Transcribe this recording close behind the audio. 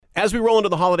As we roll into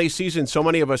the holiday season, so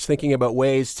many of us thinking about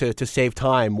ways to save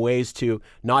time, ways to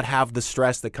not have the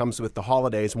stress that comes with the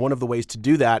holidays. One of the ways to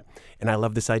do that, and I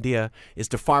love this idea, is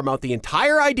to farm out the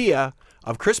entire idea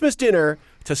of Christmas dinner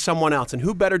to someone else. And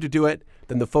who better to do it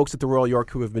than the folks at the Royal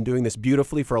York who have been doing this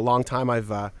beautifully for a long time.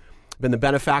 I've been the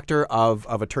benefactor of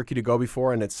a turkey to go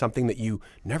before, and it's something that you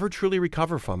never truly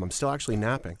recover from. I'm still actually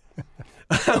napping.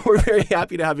 We're very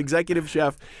happy to have Executive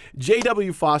Chef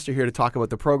J.W. Foster here to talk about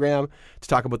the program, to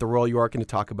talk about the Royal York, and to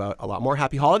talk about a lot more.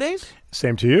 Happy holidays.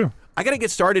 Same to you. I got to get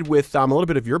started with a little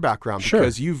bit of your background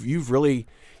because you've really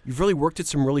worked at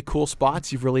some really cool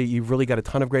spots. You've really got a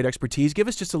ton of great expertise. Give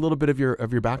us just a little bit of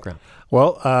your background.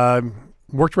 Well,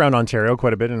 worked around Ontario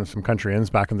quite a bit in some country inns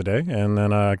back in the day, and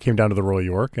then came down to the Royal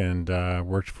York and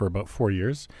worked for about 4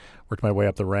 years. Worked my way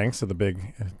up the ranks of the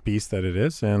big beast that it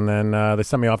is, and then they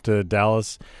sent me off to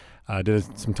Dallas.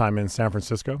 Did some time in San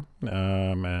Francisco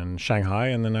and Shanghai,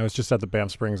 and then I was just at the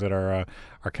Banff Springs at our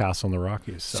castle in the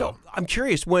Rockies. So I'm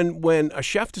curious, when a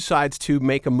chef decides to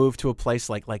make a move to a place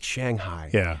like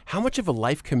Shanghai, how much of a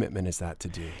life commitment is that to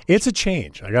do? It's a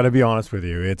change. I got to be honest with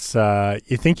you. It's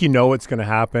you think you know what's going to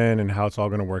happen and how it's all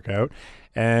going to work out,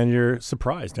 and you're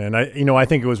surprised. And I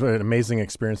think it was an amazing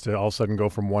experience to all of a sudden go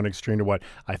from one extreme to what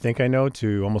I think I know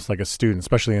to almost like a student,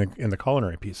 especially in the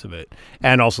culinary piece of it,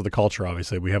 and also the culture.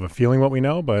 Obviously, we have a feeling what we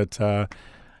know, but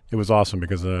it was awesome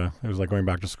because it was like going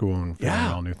back to school and figuring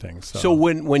all new things. So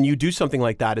when you do something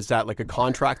like that, is that like a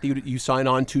contract that you sign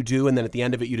on to do, and then at the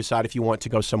end of it, you decide if you want to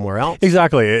go somewhere else?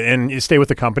 Exactly, and you stay with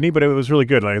the company, but it was really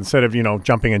good. Like instead of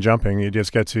jumping, you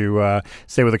just get to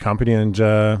stay with the company, and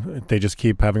they just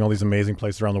keep having all these amazing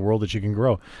places around the world that you can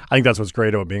grow. I think that's what's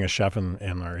great about being a chef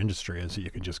in our industry is that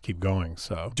you can just keep going.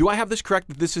 So, do I have this correct?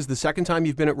 That this is the second time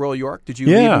you've been at Royal York? Did you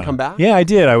leave and come back? Yeah, I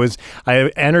did.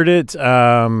 I entered it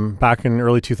back in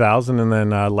early 2000, and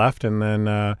then left, and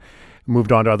then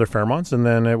moved on to other Fairmonts. And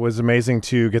then it was amazing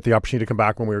to get the opportunity to come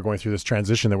back when we were going through this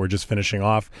transition that we're just finishing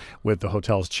off with. The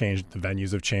hotels changed, the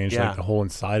venues have changed, like the whole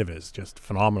inside of it is just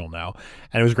phenomenal now.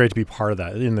 And it was great to be part of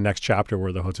that in the next chapter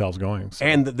where the hotel's going. So.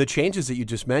 And the changes that you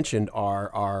just mentioned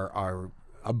are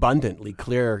abundantly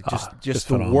clear, just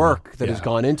the work that has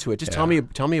gone into it. Just tell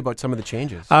me about some of the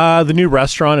changes. The new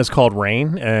restaurant is called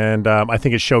Rain, and I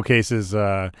think it showcases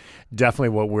definitely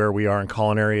where we are in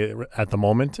culinary at the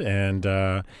moment, and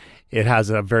it has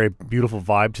a very beautiful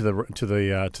vibe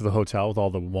to the hotel with all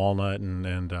the walnut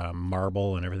and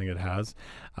marble and everything it has,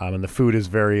 and the food is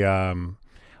very.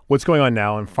 What's going on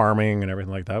now in farming and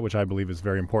everything like that, which I believe is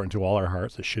very important to all our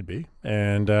hearts. It should be.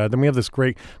 And then we have this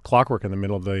great clockwork in the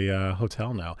middle of the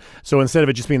hotel now. So instead of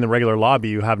it just being the regular lobby,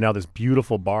 you have now this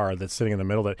beautiful bar that's sitting in the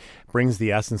middle that brings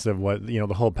the essence of what, the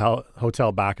whole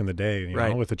hotel back in the day, you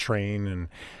know, with the train. And,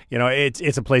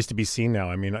 it's a place to be seen now.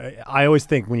 I mean, I always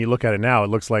think when you look at it now, it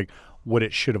looks like what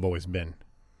it should have always been.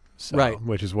 So,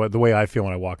 which is the way I feel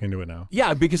when I walk into it now.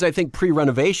 Yeah, because I think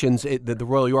pre-renovations, the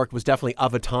Royal York was definitely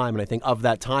of a time, and I think of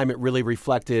that time, it really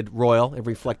reflected Royal. It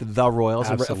reflected the Royals.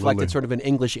 Absolutely. It reflected sort of an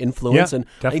English influence, and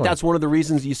definitely. I think that's one of the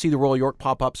reasons you see the Royal York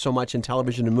pop up so much in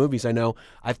television and movies. I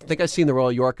think I've seen the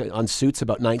Royal York on Suits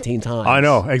about 19 times. I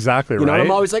know, exactly, right?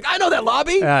 I'm always like, I know that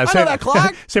lobby. I know that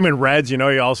clock. Same in Reds, all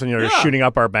of a sudden you're shooting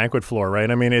up our banquet floor, right?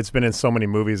 I mean, it's been in so many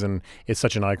movies, and it's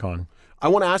such an icon. I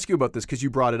want to ask you about this because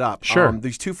you brought it up. Sure.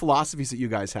 These two philosophies that you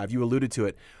guys have, you alluded to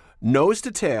it, nose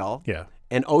to tail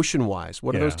and ocean-wise.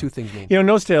 What do those two things mean?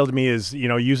 Nose to tail to me is,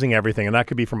 using everything, and that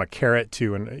could be from a carrot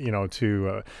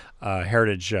to a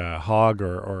heritage hog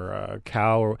or a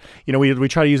cow. Or, we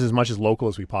try to use as much as local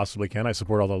as we possibly can. I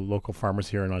support all the local farmers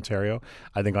here in Ontario.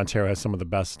 I think Ontario has some of the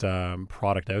best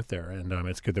product out there, and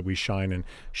it's good that we shine and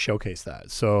showcase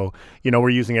that. So, we're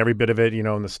using every bit of it,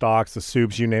 in the stocks, the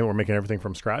soups, you name it. We're making everything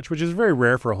from scratch, which is very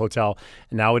rare for a hotel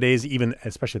nowadays, even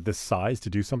especially at this size, to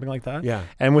do something like that. Yeah.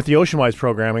 And with the Oceanwise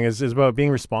programming is about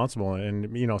being responsible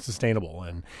and, sustainable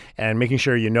and making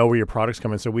sure where your products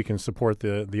come in so we can support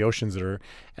the oceans that are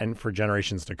and for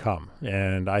generations to come.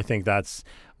 And I think that's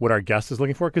what our guest is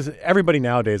looking for, because everybody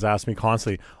nowadays asks me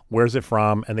constantly, where's it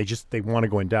from? And they want to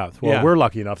go in depth. Well, we're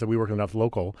lucky enough that we work with enough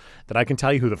local that I can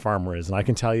tell you who the farmer is, and I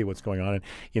can tell you what's going on.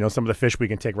 And, some of the fish we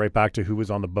can take right back to who was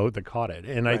on the boat that caught it.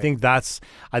 And I think that's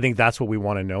what we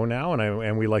want to know now,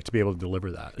 and we like to be able to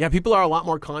deliver that. Yeah, people are a lot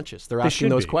more conscious. They're asking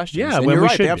those questions. Yeah, and you're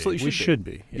right. They absolutely should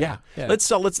be. Yeah. Let's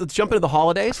jump into the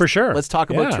holidays. For sure. Let's talk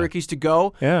about turkeys to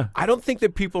go. Yeah. I don't think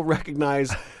that people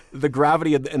recognize the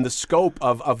gravity and the scope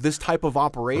of this type of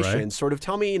operation. Right. Sort of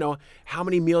tell me, how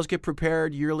many meals get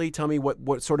prepared yearly? Tell me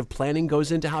what sort of planning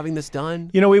goes into having this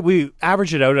done. We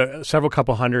average it out several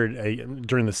couple hundred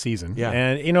during the season. Yeah.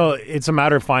 And, it's a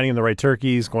matter of finding the right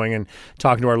turkeys, going and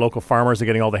talking to our local farmers and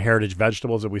getting all the heritage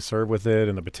vegetables that we serve with it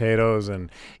and the potatoes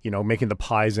and, making the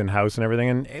pies in-house and everything.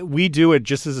 And we do it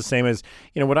just as the same as,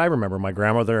 what I remember my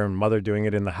grandmother and mother doing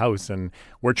it in the house. And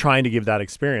we're trying to give that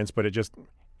experience, but it just,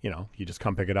 you just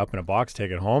come pick it up in a box,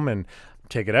 take it home and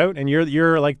take it out, and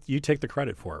you're like, you take the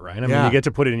credit for it, right? I mean, you get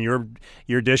to put it in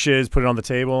your dishes, put it on the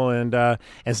table, and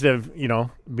instead of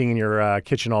being in your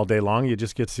kitchen all day long, you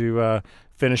just get to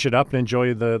finish it up and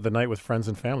enjoy the night with friends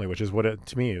and family, which is what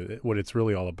it's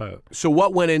really all about. So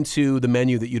what went into the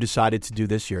menu that you decided to do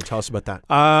this year? Tell us about that.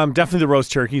 Definitely the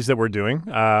roast turkeys that we're doing,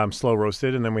 slow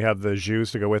roasted, and then we have the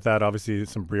jus to go with that. Obviously,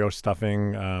 some brioche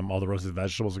stuffing, all the roasted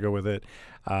vegetables to go with it,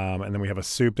 and then we have a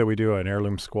soup that we do, an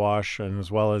heirloom squash, and as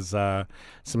well as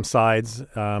some sides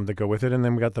that go with it, and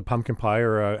then we got the pumpkin pie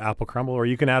or apple crumble, or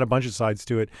you can add a bunch of sides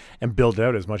to it and build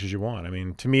out as much as you want. I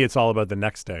mean, to me, it's all about the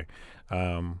next day.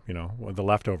 The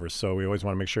leftovers. So we always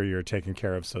want to make sure you're taken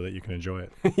care of so that you can enjoy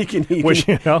it.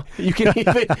 you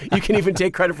can even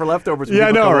take credit for leftovers. When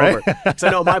I know, right? Because I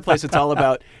know at my place, it's all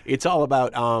about.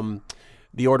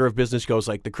 The order of business goes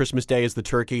like the Christmas day is the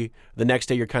turkey. The next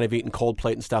day you're kind of eating cold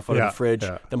plate and stuff out of the fridge.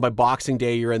 Yeah. Then by Boxing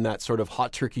Day you're in that sort of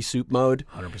hot turkey soup mode.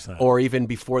 100%. Or even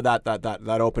before that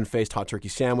open-faced hot turkey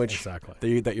sandwich.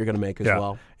 Exactly. That you're going to make as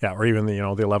well. Yeah, or even the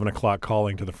 11 o'clock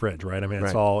calling to the fridge, right? I mean,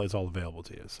 it's all available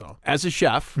to you. So as a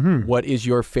chef, what is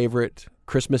your favorite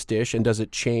Christmas dish, and does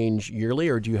it change yearly,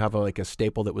 or do you have a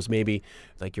staple that was maybe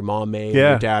like your mom made, or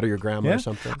your dad or your grandma or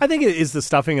something? I think it is the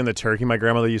stuffing and the turkey. My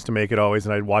grandmother used to make it always,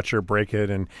 and I'd watch her break it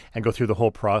and go through the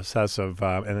whole process of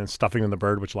and then stuffing in the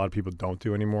bird, which a lot of people don't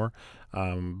do anymore.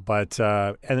 And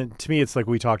then to me, it's like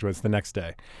we talked about. It's the next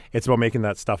day. It's about making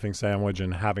that stuffing sandwich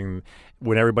and having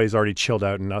when everybody's already chilled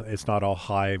out and it's not all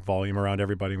high volume around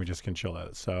everybody. We just can chill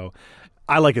out. So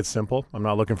I like it simple. I'm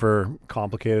not looking for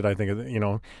complicated. I think,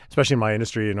 especially in my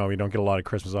industry, we don't get a lot of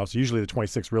Christmas off. So usually the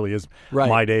 26th really is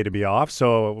my day to be off.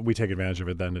 So we take advantage of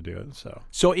it then to do it.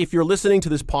 So if you're listening to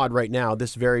this pod right now,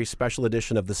 this very special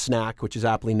edition of The Snack, which is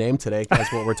aptly named today,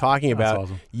 that's what we're talking about.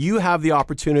 Awesome. You have the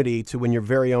opportunity to win your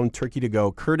very own turkey to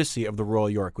go, courtesy of the Royal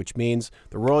York, which means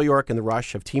the Royal York and the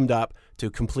Rush have teamed up to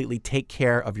completely take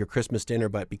care of your Christmas dinner.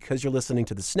 But because you're listening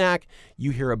to The Snack,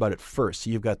 you hear about it first. So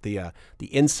you've got the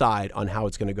inside on how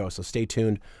it's going to go. So stay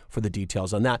tuned for the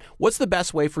details on that. What's the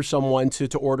best way for someone to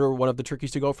order one of the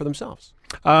turkeys to go for themselves?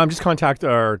 Just contact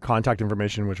our contact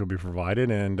information, which will be provided,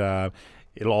 and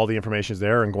all the information is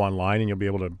there, and go online and you'll be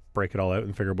able to break it all out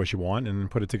and figure out what you want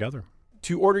and put it together.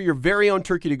 To order your very own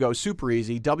turkey to go, super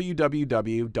easy,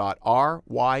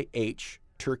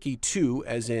 www.ryhturkey2,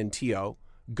 as in T-O,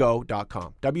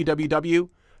 go.com.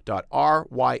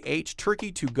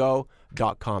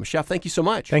 www.ryhturkey2go.com. Chef, thank you so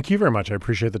much. Thank you very much. I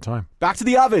appreciate the time. Back to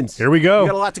the ovens. Here we go. We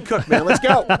got a lot to cook, man. Let's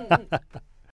go.